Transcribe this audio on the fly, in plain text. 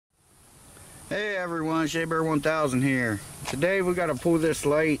Hey everyone, Chevy Traverse 1000 here. Today we got to pull this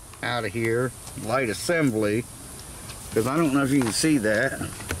light out of here, light assembly, because I don't know if you can see that.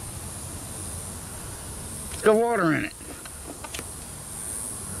 It's got water in it.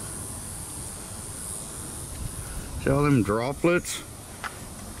 See all them droplets?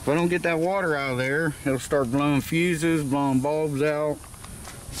 If I don't get that water out of there, it'll start blowing fuses, blowing bulbs out.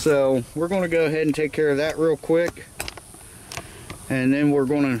 So we're going to go ahead and take care of that real quick. And then we're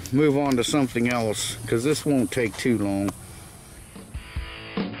going to move on to something else, because this won't take too long.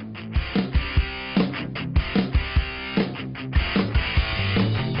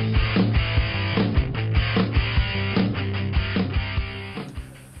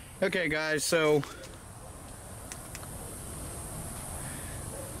 Okay guys, so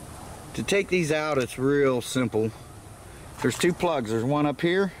to take these out, it's real simple. There's two plugs. There's one up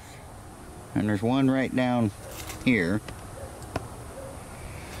here, and there's one right down here.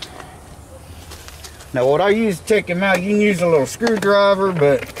 Now what I use to take them out, you can use a little screwdriver,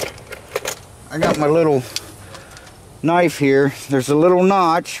 but I got my little knife here. There's a little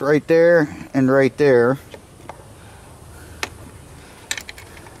notch right there and right there.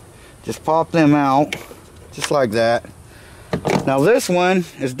 Just pop them out, just like that. Now this one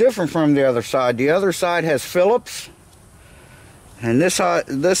is different from the other side. The other side has Phillips, and this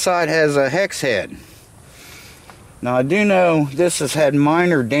side has a hex head. Now I do know this has had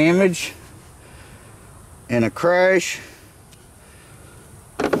minor damage in a crash,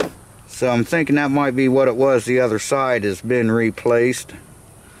 so I'm thinking that might be what it was. The other side has been replaced.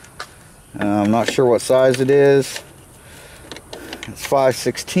 I'm not sure what size it is. It's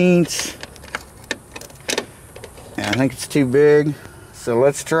 5/16, and I think it's too big, so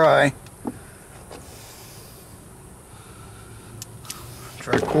let's try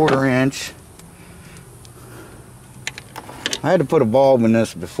 1/4 inch. I had to put a bulb in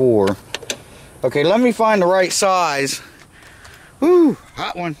this before. Okay, let me find the right size. Woo,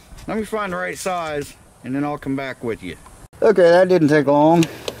 hot one. Let me find the right size, and then I'll come back with you. Okay, that didn't take long.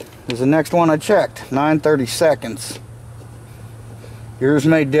 This is the next one I checked, 9/32. Yours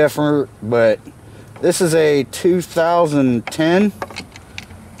may differ, but this is a 2010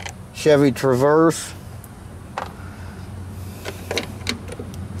 Chevy Traverse.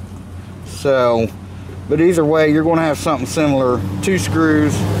 So, but either way, you're going to have something similar. 2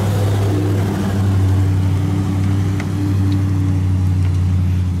 screws.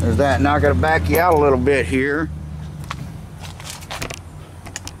 There's that. Now I got to back you out a little bit here.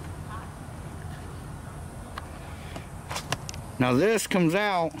 Now this comes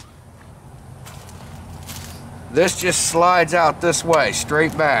out. This just slides out this way,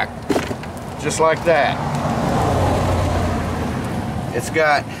 straight back, just like that. It's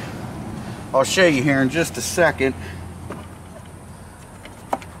got, I'll show you here in just a second.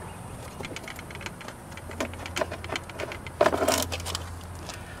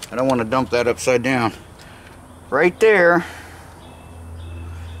 I don't want to dump that upside down. Right there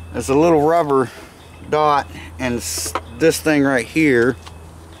is a little rubber dot, and this thing right here,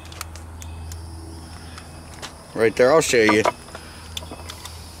 right there, I'll show you.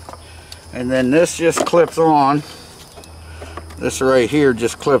 And then this just clips on. This right here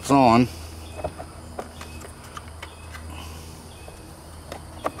just clips on.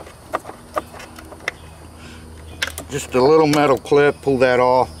 Just a little metal clip, pull that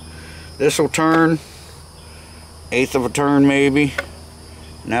off. This will turn, 1/8 of a turn maybe,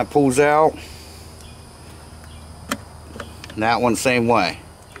 and that pulls out. And that one same way.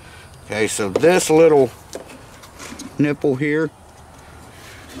 Okay, so this little nipple here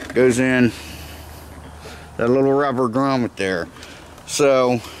goes in that little rubber grommet there.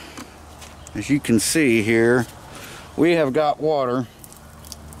 So as you can see here, we have got water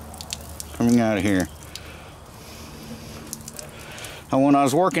coming out of here. And when I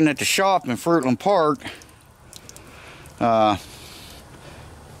was working at the shop in Fruitland Park, the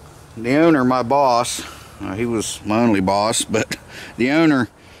owner, my boss, he was my only boss, but the owner,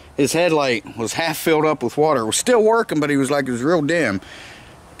 his headlight was half filled up with water. It was still working, but he was like, it was real dim.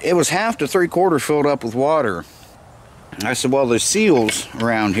 It was 1/2 to 3/4 filled up with water. I said, well, the seals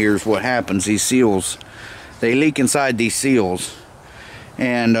around here is what happens. These seals, they leak inside these seals.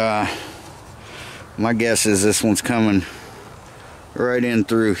 And my guess is this one's coming right in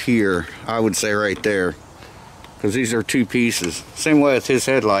through here. I would say right there, because these are 2 pieces. Same way with his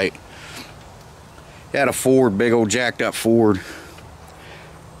headlight. He had a Ford, big old jacked up Ford.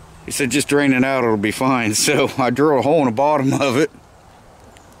 He said just drain it out, it'll be fine. So I drilled a hole in the bottom of it,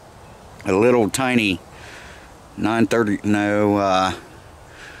 a little tiny 930, no,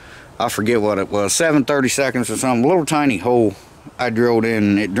 I forget what it was, 7/32 or something, a little tiny hole I drilled in,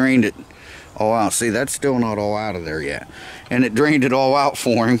 and it drained it all out. See, that's still not all out of there yet. And it drained it all out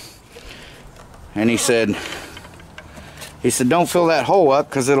for him. And he said don't fill that hole up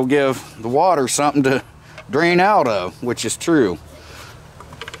because it'll give the water something to drain out of, which is true.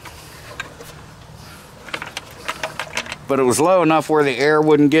 But it was low enough where the air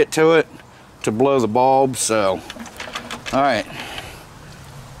wouldn't get to it to blow the bulb. So all right,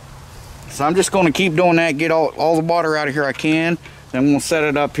 so I'm just going to keep doing that, get all the water out of here I can. Then we'll set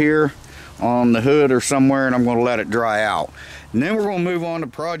it up here on the hood or somewhere, and I'm going to let it dry out. And then we're going to move on to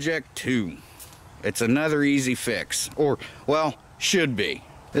project 2. It's another easy fix, or well, should be.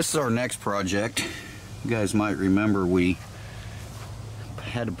 This is our next project. You guys might remember we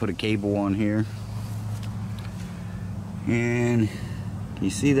had to put a cable on here, and you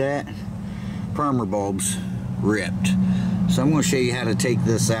see that primer bulb's ripped. So I'm going to show you how to take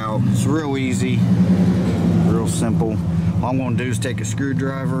this out. It's real easy, real simple. All I'm going to do is take a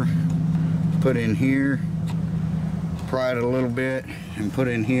screwdriver, put in here, pry it a little bit, and put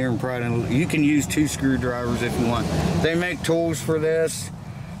in here and pry it in a little. You can use 2 screwdrivers if you want. They make tools for this,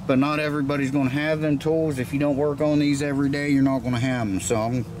 but not everybody's going to have them tools. If you don't work on these every day, you're not going to have them. So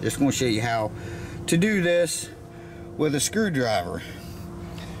I'm just going to show you how to do this with a screwdriver.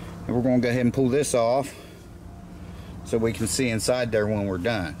 And we're going to go ahead and pull this off so we can see inside there when we're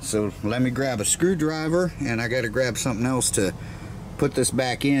done. So let me grab a screwdriver, and I got to grab something else to put this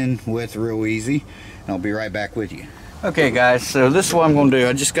back in with real easy. And I'll be right back with you. Okay guys, so this is what I'm going to do.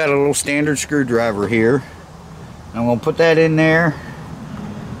 I just got a little standard screwdriver here. I'm going to put that in there,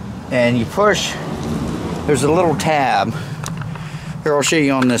 and you push. There's a little tab here. I'll show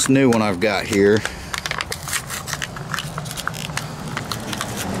you on this new one I've got here.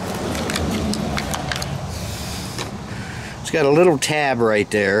 It's got a little tab right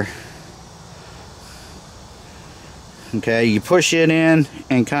there. Okay, you push it in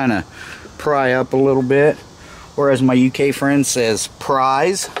and kind of pry up a little bit, or as my UK friend says,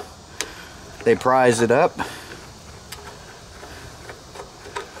 prise. They prise it up.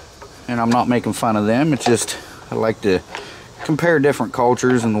 And I'm not making fun of them, it's just I like to compare different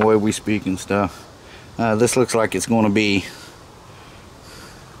cultures and the way we speak and stuff. This looks like it's going to be,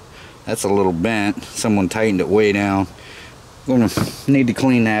 that's a little bent. Someone tightened it way down. Going to need to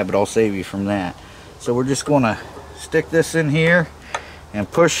clean that, but I'll save you from that. So we're just going to stick this in here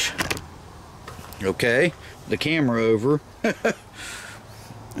and push, okay, the camera over.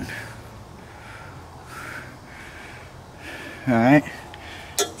 Alright,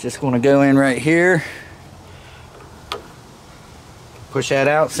 just going to go in right here, push that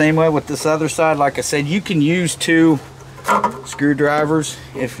out. Same way with this other side. Like I said, you can use 2 screwdrivers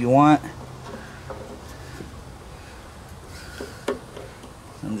if you want.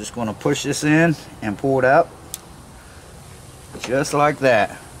 I'm just going to push this in and pull it up just like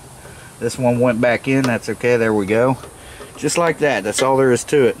that. This one went back in, that's okay, there we go. Just like that, that's all there is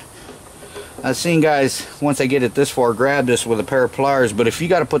to it. I've seen guys, once they get it this far, grab this with a pair of pliers, but if you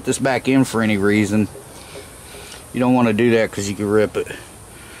got to put this back in for any reason, you don't want to do that because you can rip it.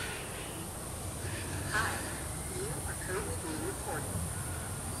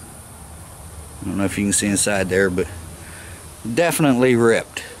 I don't know if you can see inside there, but definitely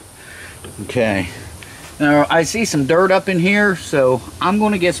ripped. Okay, now I see some dirt up in here, so I'm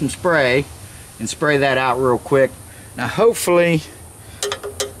going to get some spray and spray that out real quick. Now hopefully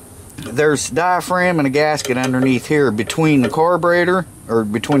there's diaphragm and a gasket underneath here between the carburetor, or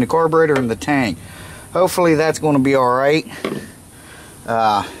between the carburetor and the tank. Hopefully that's going to be alright.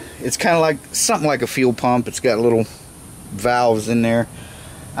 It's kind of like something like a fuel pump. It's got little valves in there.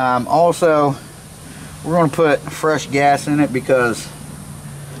 Also, we're going to put fresh gas in it because,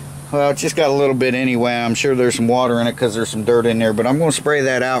 well, it's just got a little bit anyway. I'm sure there's some water in it because there's some dirt in there, but I'm going to spray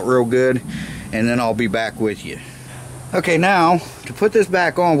that out real good, and then I'll be back with you. Okay, now to put this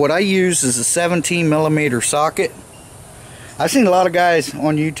back on, what I use is a 17mm socket. I've seen a lot of guys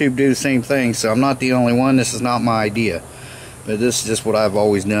on YouTube do the same thing, so I'm not the only one. This is not my idea, but this is just what I've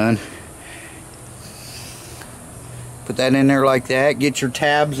always done. Put that in there like that. Get your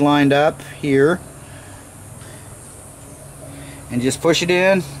tabs lined up here, and just push it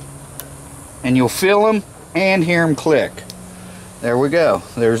in, and you'll feel them and hear them click. There we go.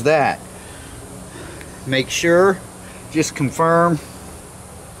 There's that. Make sure, just confirm.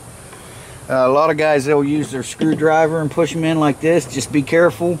 A lot of guys, they'll use their screwdriver and push them in like this. Just be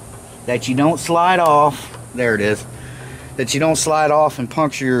careful that you don't slide off. There it is. That you don't slide off and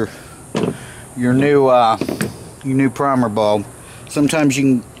puncture your new primer bulb. Sometimes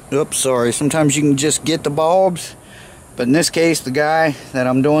you can, oops, sorry. Sometimes you can just get the bulbs, but in this case, the guy that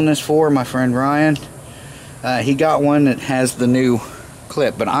I'm doing this for, my friend Ryan, he got one that has the new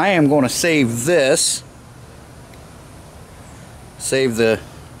clip. But I am going to save this, save the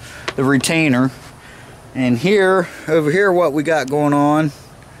retainer. And here, over here, what we got going on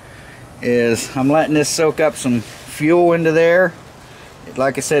is I'm letting this soak up some fuel into there.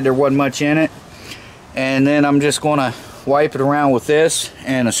 Like I said, there wasn't much in it. And then I'm just going to wipe it around with this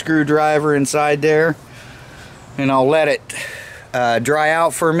and a screwdriver inside there. And I'll let it dry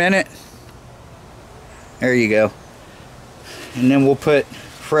out for a minute. There you go. And then we'll put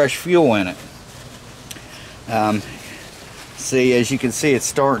fresh fuel in it. See, as you can see, it's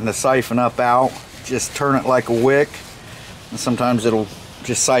starting to siphon up out. Just turn it like a wick, and sometimes it'll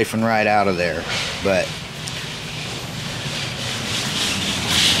just siphon right out of there. But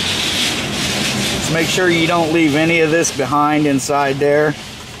just make sure you don't leave any of this behind inside there,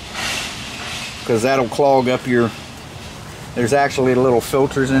 because that'll clog up your, there's actually little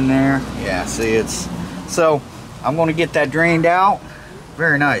filters in there. Yeah, see, it's, so I'm going to get that drained out.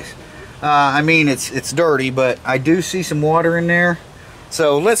 Very nice. I mean, it's dirty, but I do see some water in there.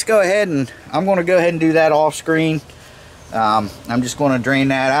 So let's go ahead, and I'm going to go ahead and do that off screen. I'm just going to drain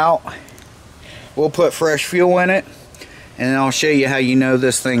that out. We'll put fresh fuel in it, and then I'll show you how you know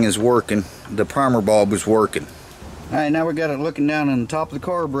this thing is working. The primer bulb is working. Alright, now we got it looking down on the top of the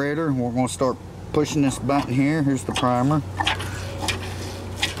carburetor. We're going to start pushing this button here. Here's the primer.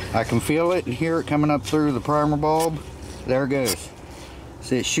 I can feel it and hear it coming up through the primer bulb. There it goes.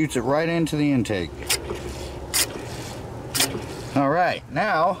 See, it shoots it right into the intake. Alright,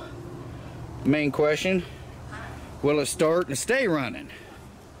 now, the main question, will it start and stay running?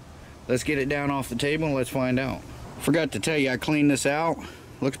 Let's get it down off the table and let's find out. Forgot to tell you, I cleaned this out.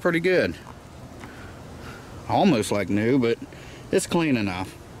 Looks pretty good. Almost like new, but it's clean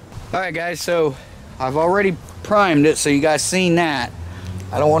enough. Alright guys, so I've already primed it, so you guys seen that.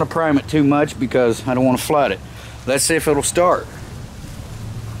 I don't want to prime it too much because I don't want to flood it. Let's see if it'll start.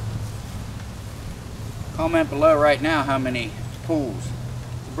 Comment below right now how many pulls.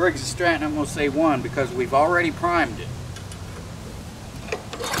 The Briggs and Stratton, I'm going to say 1 because we've already primed it.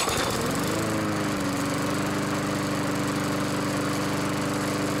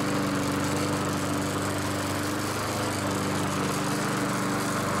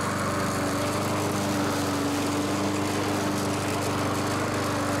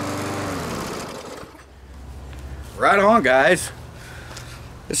 Right on, guys.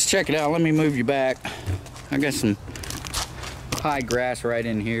 Let's check it out. Let me move you back. I got some high grass right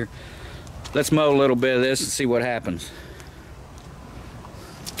in here. Let's mow a little bit of this and see what happens.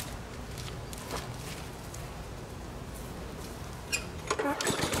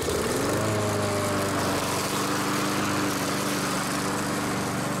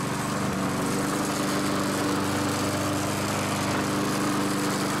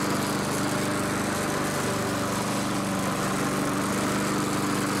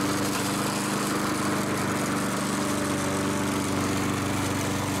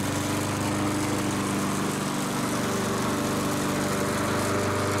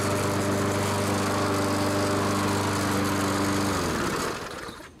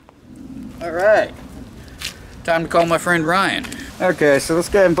 Alright, time to call my friend Ryan. Okay, so let's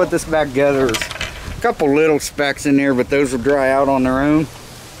go ahead and put this back together. There's a couple little specks in there, but those will dry out on their own.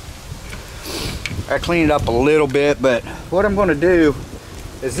 I cleaned it up a little bit, but what I'm going to do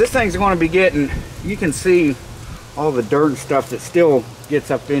is this thing's going to be getting, you can see all the dirt and stuff that still gets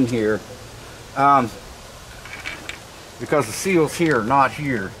up in here. Because the seal's here, not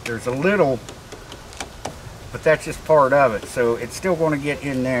here. There's a little, but that's just part of it. So it's still going to get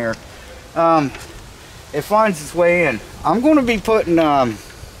in there. It finds its way in. I'm going to be putting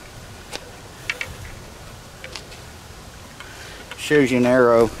shows you an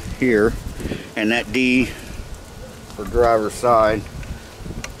arrow here, and that D for driver's side,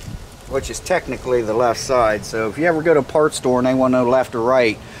 which is technically the left side. So if you ever go to a parts store and they want to know left or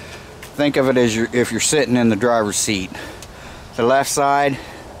right, think of it as if you're sitting in the driver's seat. The left side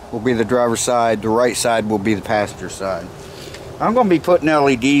will be the driver's side, the right side will be the passenger side. I'm going to be putting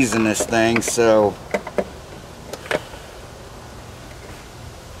LEDs in this thing, so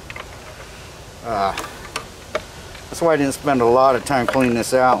that's why I didn't spend a lot of time cleaning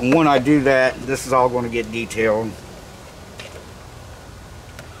this out. And when I do that, this is all going to get detailed.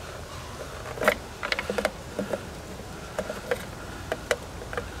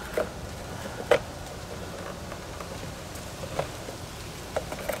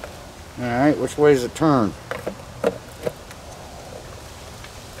 Alright, which way does it turn?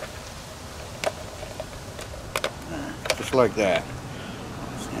 Just like that.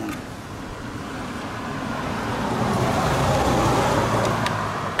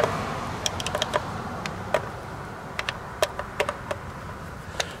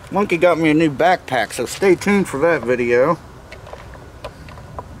 Monkey got me a new backpack, so stay tuned for that video.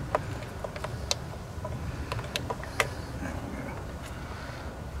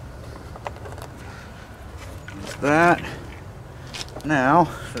 That. Now,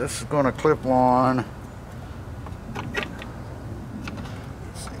 this is going to clip on. Let's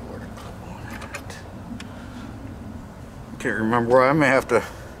see where to clip on at. Can't remember where. I may have to.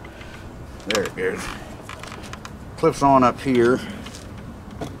 There it goes. Clips on up here.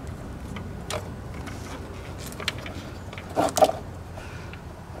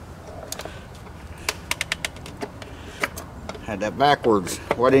 Had that backwards.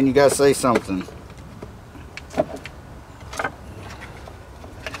 Why didn't you guys say something?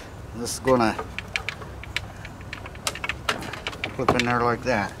 This is gonna clip in there like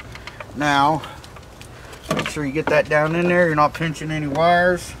that. Now, make sure you get that down in there. You're not pinching any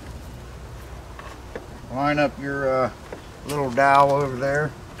wires. Line up your little dowel over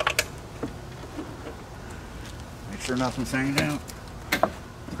there. Make sure nothing's hanging out.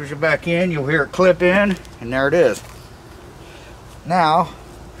 Push it back in, you'll hear it clip in, and there it is. Now,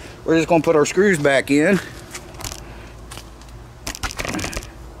 we're just gonna put our screws back in.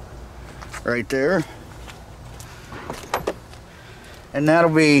 Right there. And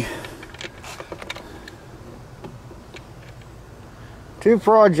that'll be 2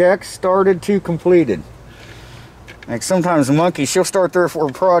 projects started, 2 completed. Like sometimes the Monkey, she'll start 3 or 4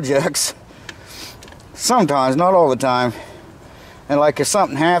 projects. Sometimes, not all the time. And like if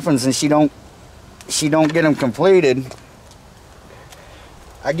something happens and she don't get them completed,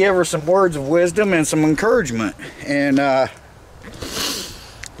 I give her some words of wisdom and some encouragement. And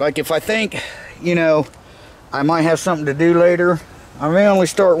like if I think, you know, I might have something to do later, I may only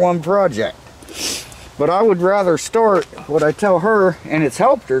start 1 project. But I would rather start what I tell her, and it's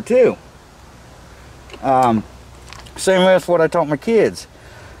helped her too. Same with what I taught my kids.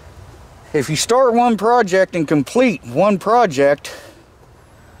 If you start 1 project and complete 1 project,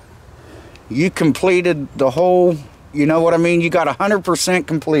 you completed the whole, you know what I mean? You got 100%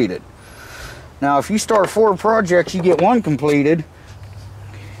 completed. Now if you start 4 projects, you get 1 completed,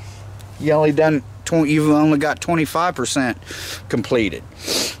 you've only got 25% completed.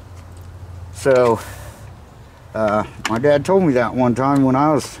 So my dad told me that one time when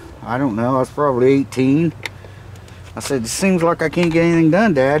I was, I don't know, I was probably 18. I said, it seems like I can't get anything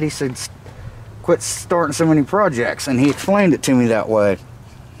done, Dad. He said, quit starting so many projects. And he explained it to me that way.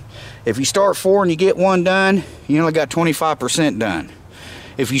 If you start 4 and you get 1 done, you only got 25% done.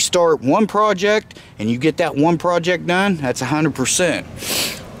 If you start 1 project and you get that 1 project done, that's 100%.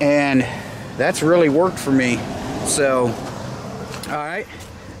 And that's really worked for me. So, all right,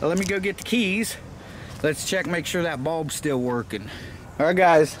 well, let me go get the keys. Let's check, make sure that bulb's still working. All right,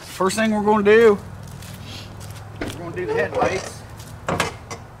 guys, first thing we're going to do, we're going to do the headlights.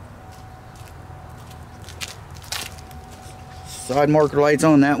 Side marker lights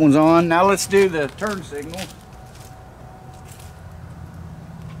on, that one's on. Now let's do the turn signal.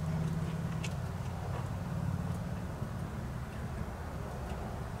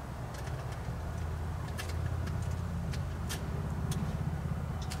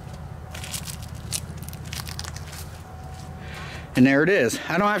 And there it is.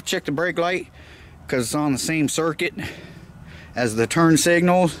 I don't have to check the brake light because it's on the same circuit as the turn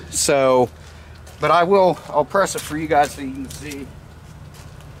signal. So, but I'll press it for you guys so you can see.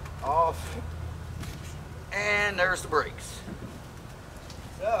 Off. And there's the brakes.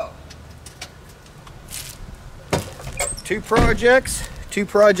 So, 2 projects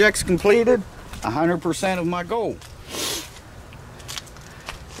completed, 100% of my goal.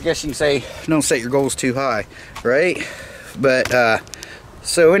 I guess you can say, don't set your goals too high, right? But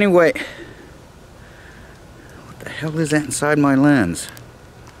so anyway, what the hell is that inside my lens?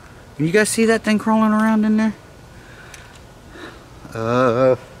 Can you guys see that thing crawling around in there?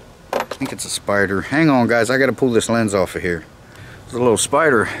 I think it's a spider. Hang on, guys, I gotta pull this lens off of here. There's a little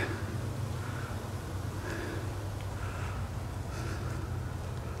spider.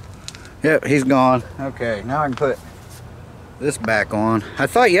 Yep, he's gone. Okay, now I can put this back on. I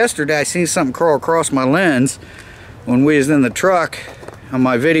thought yesterday I seen something crawl across my lens when we was in the truck. On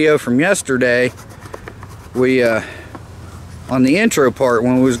my video from yesterday, we on the intro part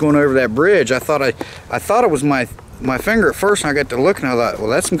when we was going over that bridge, I thought it was my finger at first, and I got to looking, I thought, well,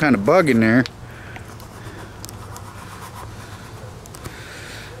 that's some kind of bug in there.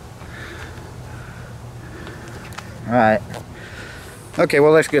 All right. Okay,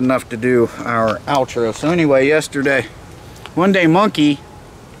 well, that's good enough to do our outro. So anyway, yesterday, one day Monkey,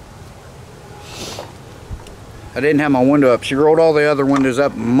 I didn't have my window up. She rolled all the other windows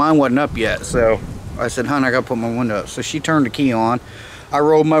up. Mine wasn't up yet, so I said, hon, I gotta put my window up. So she turned the key on. I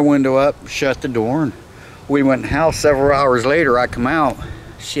rolled my window up, shut the door, and we went in the house. Several hours later, I come out.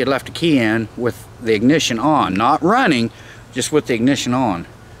 She had left the key in with the ignition on, not running, just with the ignition on.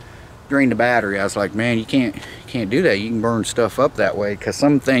 Drained the battery. I was like, man, you can't do that. You can burn stuff up that way, because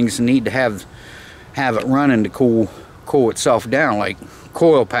some things need to have it running to cool itself down, like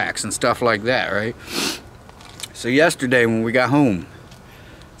coil packs and stuff like that, right? So yesterday when we got home,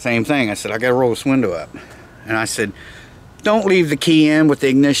 same thing. I said, I gotta roll this window up, and I said, don't leave the key in with the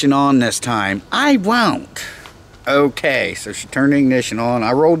ignition on this time. I won't. Okay, so she turned the ignition on.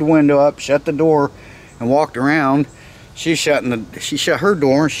 I rolled the window up, shut the door, and walked around. She shut her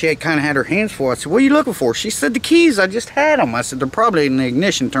door, and she kind of had her hands full. I said, what are you looking for? She said, the keys, I just had them. I said, they're probably in the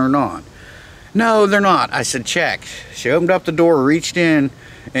ignition turned on. No, they're not. I said, check. She opened up the door, reached in,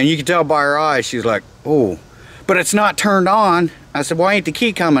 and you could tell by her eyes, she's like, oh, but it's not turned on. I said, why ain't the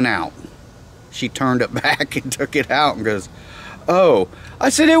key coming out? She turned it back and took it out and goes, oh. I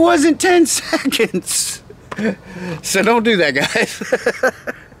said, it wasn't 10 seconds. So don't do that, guys.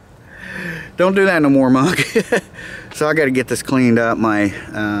 Don't do that no more, Monk. So I got to get this cleaned up.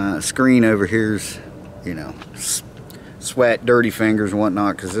 My screen over here's, you know, sweat, dirty fingers and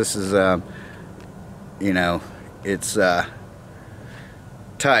whatnot, because this is, you know, it's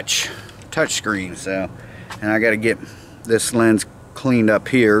touch screen. So, and I got to get this lens cleaned up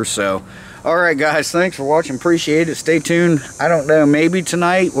here. So, all right, guys, thanks for watching. Appreciate it. Stay tuned. I don't know, maybe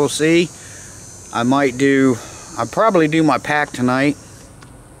tonight, we'll see. I'll probably do my pack tonight.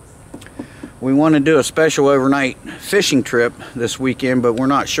 We want to do a special overnight fishing trip this weekend, but we're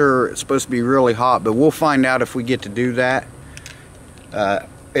not sure. It's supposed to be really hot, but we'll find out if we get to do that.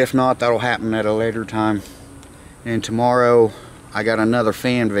 If not, that'll happen at a later time. And tomorrow, I got another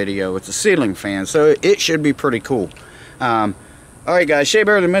fan video. It's a ceiling fan, so it should be pretty cool. Alright, guys, Shea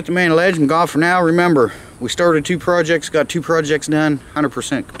Bear, the Myth, the Man, Legend, gone for now. Remember, we started 2 projects, got 2 projects done,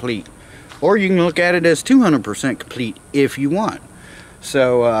 100% complete. Or you can look at it as 200% complete if you want.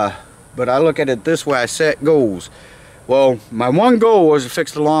 So, but I look at it this way. I set goals. Well, my one goal was to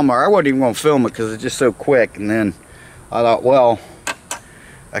fix the lawnmower. I wasn't even going to film it because it's just so quick. And then I thought, well,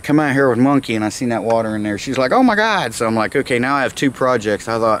 I come out here with Monkey and I seen that water in there. She's like, oh my God. So I'm like, okay, now I have 2 projects.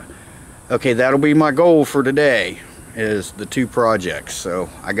 I thought, okay, that'll be my goal for today, is the 2 projects. So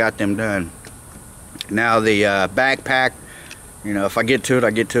I got them done. Now the backpack, you know, if I get to it, I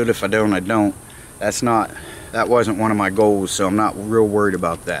get to it. If I don't, I don't. That wasn't one of my goals, so I'm not real worried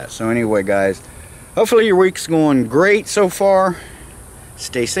about that. So anyway, guys, hopefully your week's going great so far.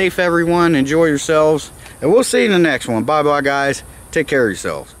 Stay safe, everyone. Enjoy yourselves. And we'll see you in the next one. Bye-bye, guys. Take care of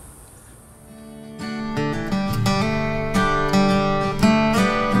yourselves.